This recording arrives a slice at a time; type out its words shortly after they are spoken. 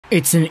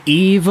It's an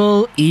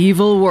evil,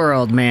 evil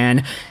world,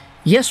 man.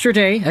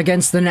 Yesterday,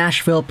 against the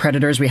Nashville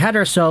Predators, we had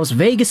ourselves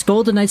Vegas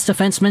Golden Knights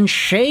defenseman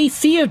Shea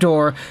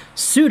Theodore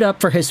suit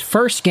up for his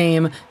first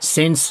game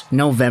since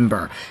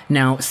November.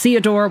 Now,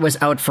 Theodore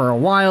was out for a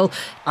while.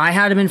 I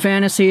had him in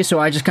fantasy, so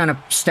I just kind of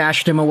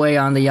stashed him away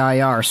on the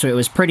IR, so it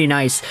was pretty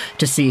nice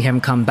to see him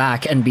come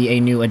back and be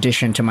a new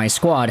addition to my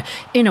squad.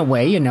 In a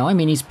way, I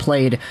mean, he's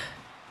played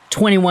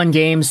 21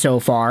 games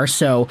so far,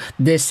 so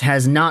this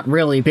has not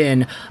really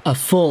been a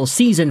full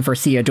season for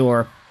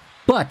Theodore.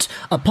 But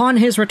upon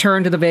his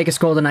return to the Vegas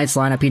Golden Knights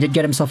lineup, he did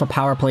get himself a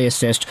power play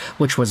assist,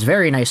 which was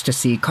very nice to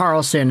see.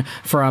 Carlsson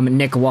from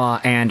Nick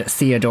Waugh and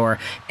Theodore.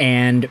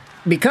 And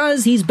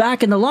because he's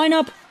back in the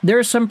lineup,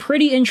 there's some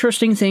pretty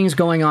interesting things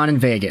going on in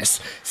Vegas.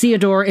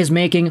 Theodore is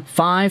making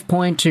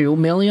 $5.2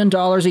 million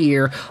a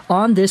year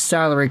on this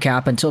salary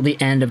cap until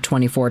the end of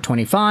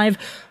 24-25,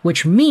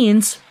 which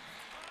means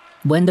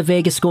when the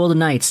Vegas Golden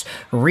Knights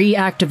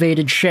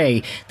reactivated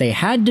Shea, they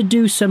had to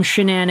do some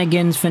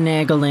shenanigans,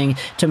 finagling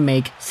to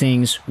make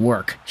things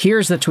work.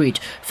 Here's the tweet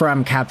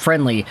from Cap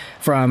Friendly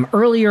from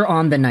earlier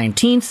on the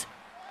 19th.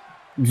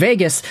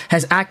 Vegas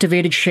has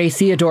activated Shea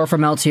Theodore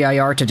from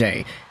LTIR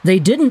today. They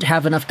didn't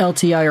have enough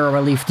LTIR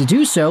relief to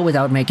do so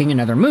without making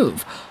another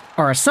move.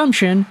 Our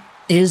assumption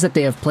is that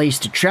they have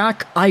placed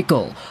Jack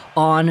Eichel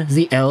on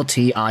the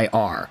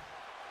LTIR.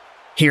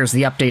 Here's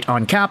the update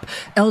on cap.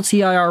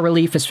 LTIR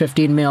relief is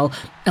 15 mil,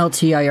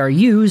 LTIR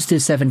used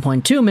is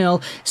 7.2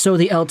 mil, so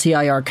the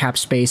LTIR cap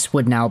space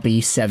would now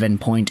be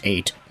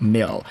 7.8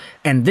 mil.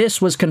 And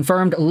this was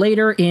confirmed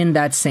later in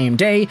that same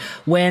day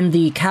when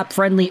the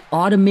cap-friendly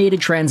automated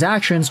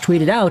transactions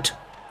tweeted out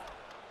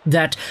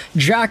that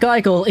Jack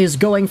Eichel is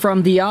going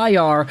from the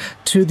IR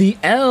to the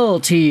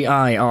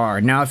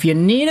LTIR. Now, if you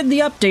needed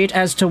the update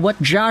as to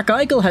what Jack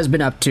Eichel has been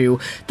up to,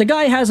 the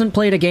guy hasn't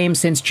played a game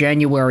since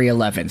January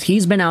 11th.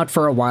 He's been out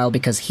for a while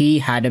because he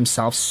had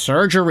himself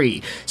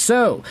surgery.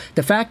 So,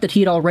 the fact that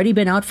he'd already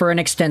been out for an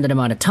extended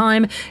amount of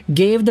time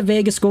gave the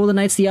Vegas Golden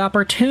Knights the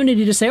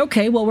opportunity to say,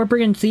 okay, well, we're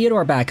bringing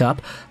Theodore back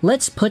up.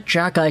 Let's put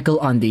Jack Eichel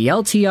on the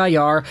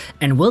LTIR,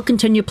 and we'll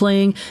continue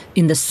playing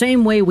in the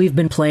same way we've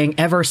been playing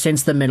ever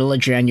since the middle of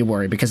January,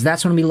 because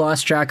that's when we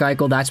lost Jack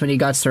Eichel, that's when he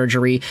got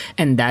surgery,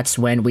 and that's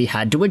when we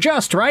had to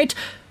adjust, right?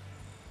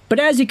 But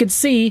as you can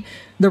see,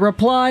 the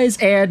replies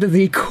and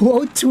the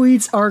quote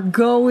tweets are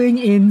going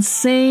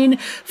insane.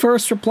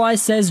 First reply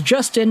says,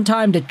 just in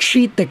time to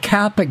cheat the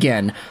cap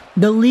again.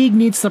 The league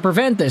needs to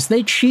prevent this.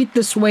 They cheat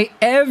this way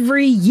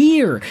every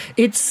year.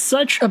 It's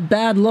such a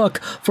bad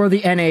look for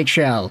the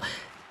NHL.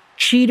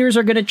 Cheaters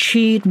are gonna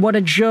cheat, what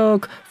a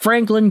joke.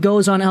 Franklin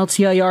goes on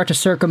LTIR to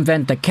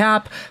circumvent the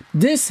cap.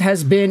 This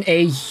has been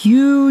a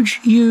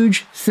huge,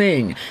 huge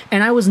thing.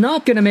 And I was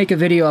not gonna make a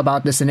video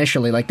about this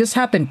initially. Like, this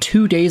happened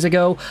 2 days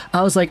ago.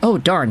 I was like, oh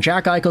darn,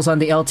 Jack Eichel's on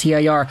the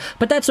LTIR.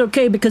 But that's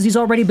okay because he's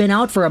already been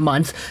out for a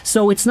month,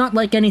 so it's not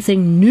like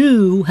anything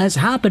new has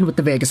happened with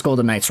the Vegas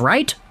Golden Knights,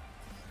 right?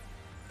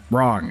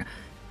 Wrong.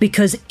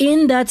 Because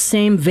in that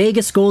same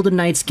Vegas Golden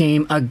Knights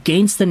game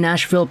against the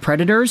Nashville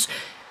Predators,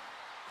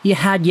 you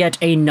had yet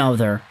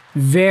another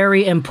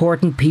very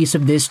important piece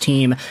of this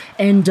team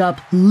end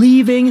up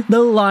leaving the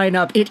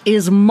lineup. It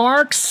is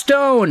Mark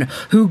Stone,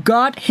 who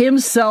got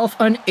himself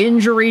an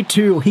injury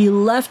too. He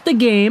left the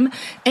game,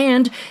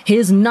 and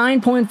his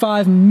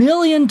 $9.5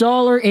 million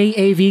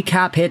AAV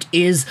cap hit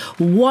is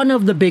one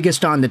of the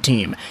biggest on the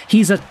team.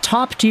 He's a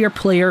top-tier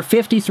player,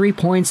 53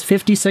 points,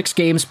 56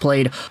 games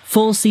played,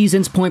 full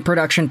season's point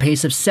production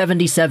pace of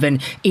 77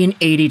 in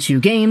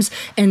 82 games,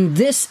 and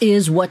this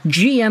is what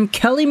GM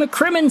Kelly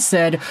McCrimmon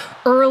said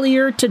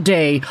earlier today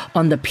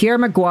on the Pierre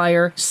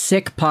Maguire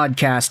Sick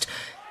podcast.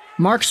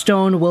 Mark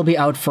Stone will be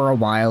out for a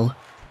while.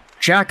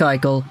 Jack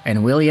Eichel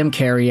and William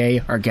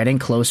Carrier are getting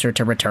closer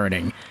to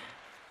returning.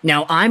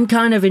 Now, I'm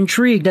kind of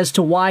intrigued as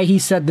to why he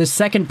said this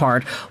second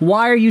part.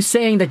 Why are you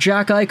saying that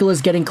Jack Eichel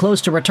is getting close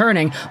to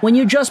returning when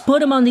you just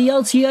put him on the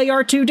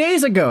LTIR 2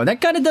 days ago? That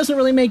kind of doesn't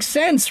really make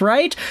sense,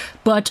 right?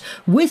 But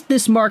with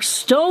this Mark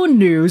Stone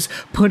news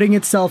putting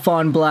itself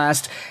on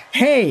blast,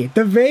 hey,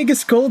 the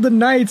Vegas Golden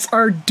Knights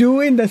are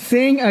doing the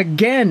thing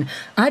again.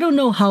 I don't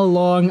know how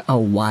long a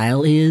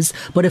while is,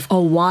 but if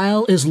a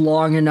while is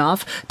long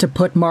enough to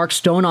put Mark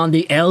Stone on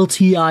the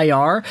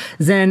LTIR,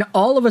 then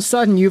all of a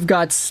sudden you've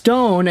got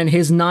Stone and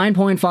his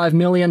 $9.5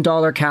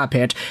 million cap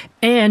hit,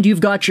 and you've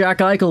got Jack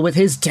Eichel with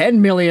his $10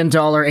 million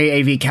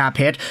AAV cap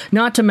hit,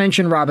 not to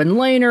mention Robin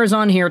Lehner is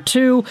on here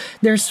too.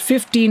 There's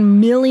 $15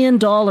 million in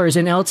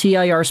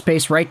LTIR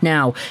space right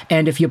now,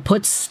 and if you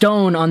put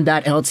Stone on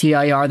that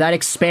LTIR, that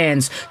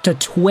expands to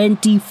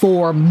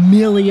 $24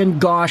 million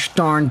gosh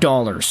darn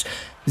dollars.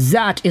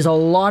 That is a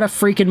lot of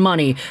freaking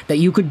money that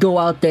you could go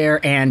out there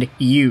and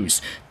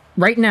use.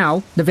 Right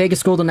now, the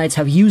Vegas Golden Knights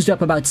have used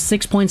up about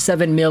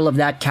 6.7 mil of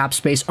that cap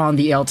space on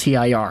the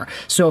LTIR.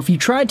 So if you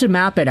tried to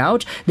map it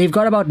out, they've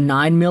got about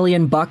 $9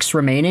 million bucks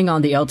remaining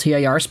on the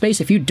LTIR space.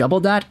 If you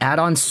double that, add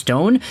on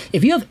Stone,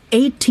 if you have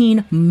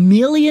 $18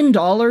 million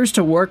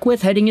to work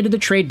with heading into the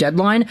trade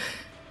deadline,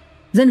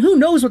 then who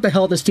knows what the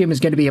hell this team is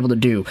going to be able to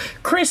do.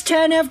 Chris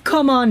Tanev,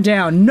 come on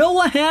down.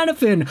 Noah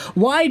Hanifin,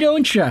 why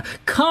don't you?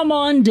 Come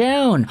on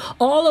down.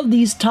 All of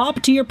these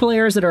top-tier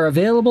players that are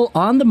available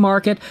on the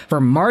market for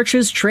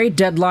March's trade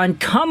deadline,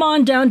 come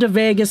on down to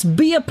Vegas,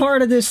 be a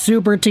part of this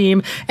super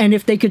team, and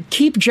if they could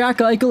keep Jack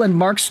Eichel and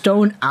Mark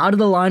Stone out of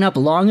the lineup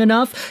long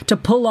enough to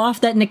pull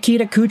off that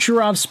Nikita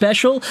Kucherov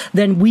special,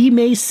 then we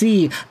may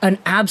see an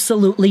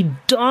absolutely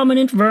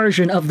dominant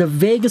version of the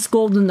Vegas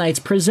Golden Knights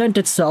present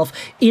itself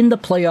in the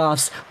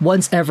playoffs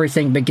once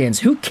everything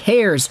begins. Who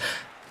cares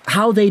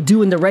how they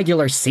do in the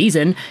regular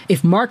season?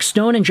 If Mark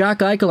Stone and Jack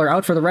Eichel are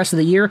out for the rest of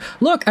the year,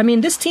 look, I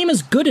mean, this team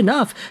is good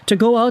enough to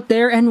go out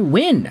there and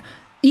win.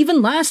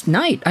 Even last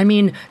night, I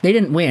mean, they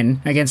didn't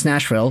win against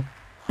Nashville,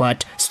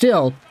 but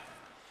still,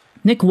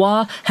 Nick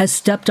Waugh has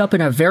stepped up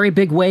in a very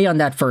big way on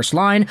that first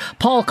line.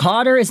 Paul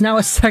Cotter is now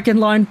a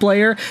second-line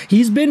player.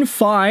 He's been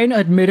fine,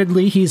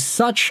 admittedly. He's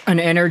such an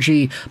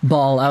energy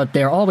ball out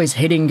there, always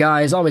hitting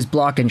guys, always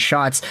blocking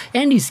shots,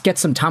 and he's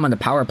gets some time on the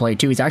power play,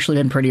 too. He's actually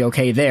been pretty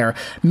okay there.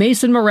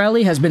 Mason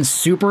Morelli has been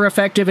super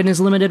effective in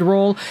his limited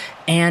role,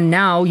 and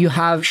now you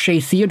have Shea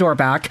Theodore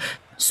back,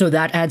 so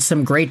that adds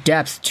some great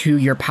depth to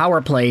your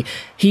power play.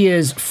 He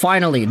is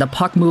finally the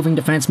puck-moving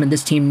defenseman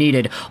this team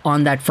needed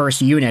on that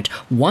first unit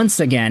once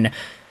again.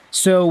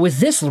 So with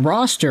this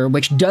roster,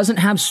 which doesn't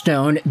have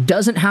Stone,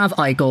 doesn't have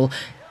Eichel,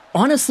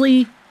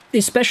 honestly,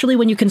 especially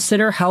when you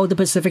consider how the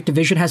Pacific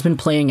Division has been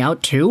playing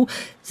out too,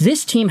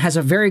 this team has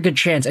a very good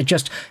chance at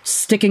just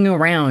sticking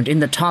around in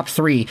the top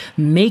 3,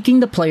 making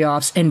the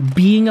playoffs, and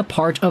being a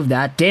part of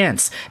that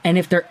dance. And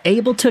if they're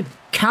able to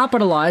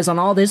capitalize on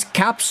all this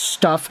cap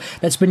stuff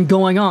that's been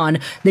going on,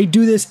 they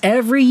do this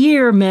every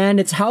year, man.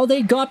 It's how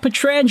they got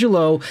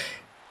Pietrangelo.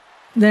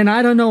 Then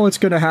I don't know what's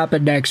going to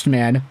happen next,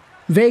 man.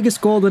 Vegas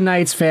Golden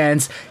Knights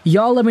fans,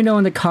 y'all let me know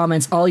in the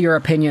comments all your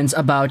opinions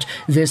about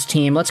this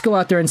team. Let's go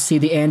out there and see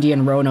the Andy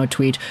and Rono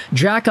tweet.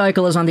 Jack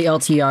Eichel is on the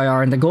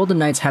LTIR, and the Golden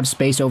Knights have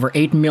space over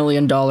 $8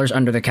 million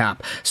under the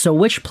cap. So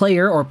which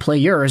player or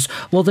players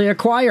will they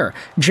acquire?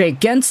 Jake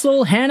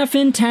Gensel,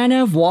 Hanifin,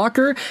 Tanev,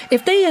 Walker?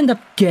 If they end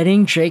up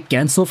getting Jake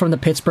Gensel from the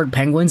Pittsburgh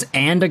Penguins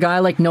and a guy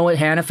like Noah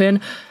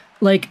Hanifin,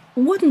 like,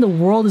 what in the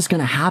world is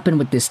going to happen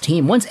with this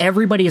team? Once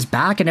everybody is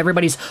back and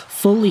everybody's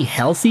fully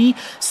healthy,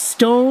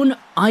 Stone,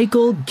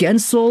 Eichel,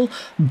 Gensel,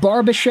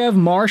 Barbashev,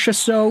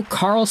 Marchessault,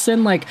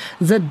 Carlsson, like,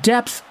 the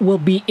depth will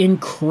be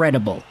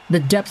incredible.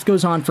 The depth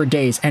goes on for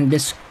days, and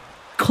this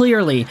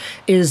clearly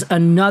is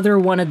another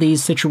one of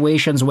these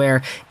situations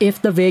where if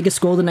the Vegas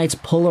Golden Knights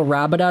pull a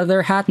rabbit out of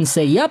their hat and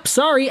say, yep,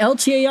 sorry,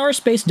 LTIR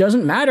space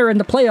doesn't matter in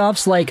the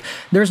playoffs, like,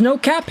 there's no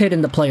cap hit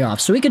in the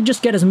playoffs, so we could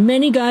just get as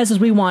many guys as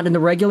we want in the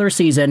regular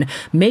season,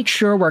 make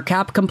sure we're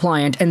cap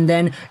compliant, and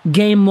then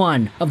game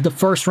 1 of the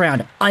first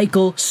round,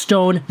 Eichel,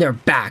 Stone, they're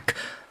back.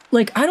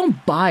 Like, I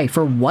don't buy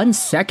for 1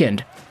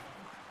 second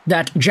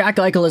that Jack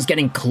Eichel is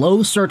getting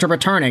closer to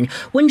returning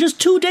when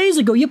just 2 days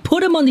ago you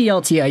put him on the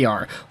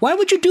LTIR. Why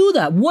would you do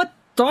that? What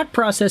thought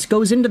process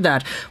goes into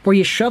that where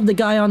you shove the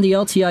guy on the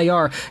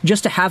LTIR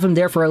just to have him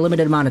there for a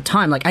limited amount of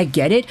time? Like, I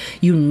get it,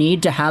 you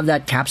need to have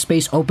that cap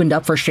space opened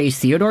up for Shea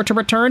Theodore to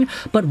return,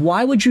 but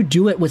why would you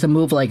do it with a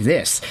move like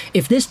this?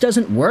 If this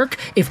doesn't work,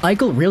 if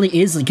Eichel really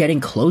is getting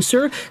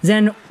closer,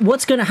 then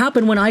what's going to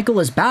happen when Eichel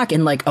is back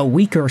in like a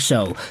week or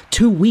so,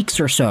 2 weeks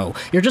or so?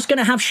 You're just going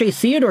to have Shea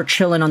Theodore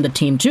chilling on the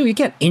team too. You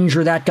can't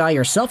injure that guy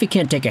yourself. You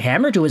can't take a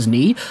hammer to his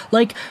knee.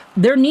 Like,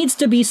 there needs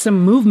to be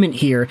some movement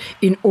here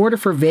in order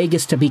for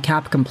Vegas to be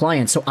cap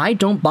compliant. So I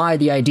don't buy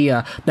the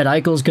idea that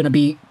Eichel's going to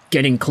be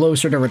getting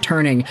closer to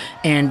returning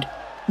and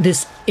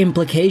this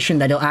implication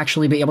that he'll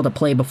actually be able to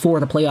play before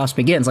the playoffs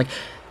begins. Like,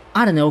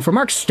 I don't know, for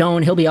Mark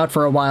Stone, he'll be out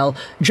for a while.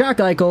 Jack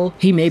Eichel,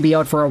 he may be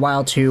out for a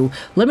while too.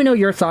 Let me know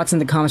your thoughts in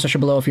the comment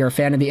section below if you're a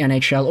fan of the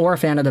NHL or a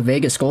fan of the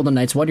Vegas Golden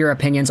Knights. What are your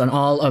opinions on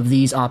all of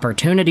these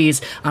opportunities?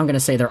 I'm going to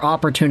say they're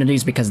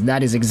opportunities because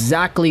that is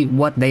exactly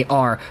what they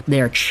are. They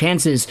are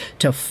chances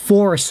to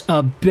force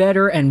a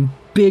better and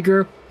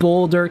bigger,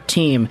 bolder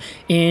team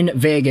in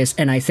Vegas,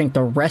 and I think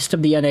the rest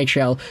of the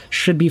NHL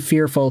should be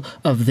fearful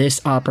of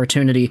this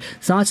opportunity.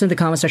 Thoughts in the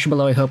comment section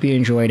below. I hope you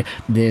enjoyed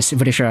this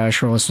video,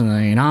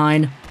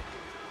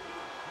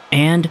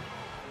 and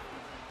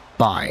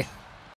bye.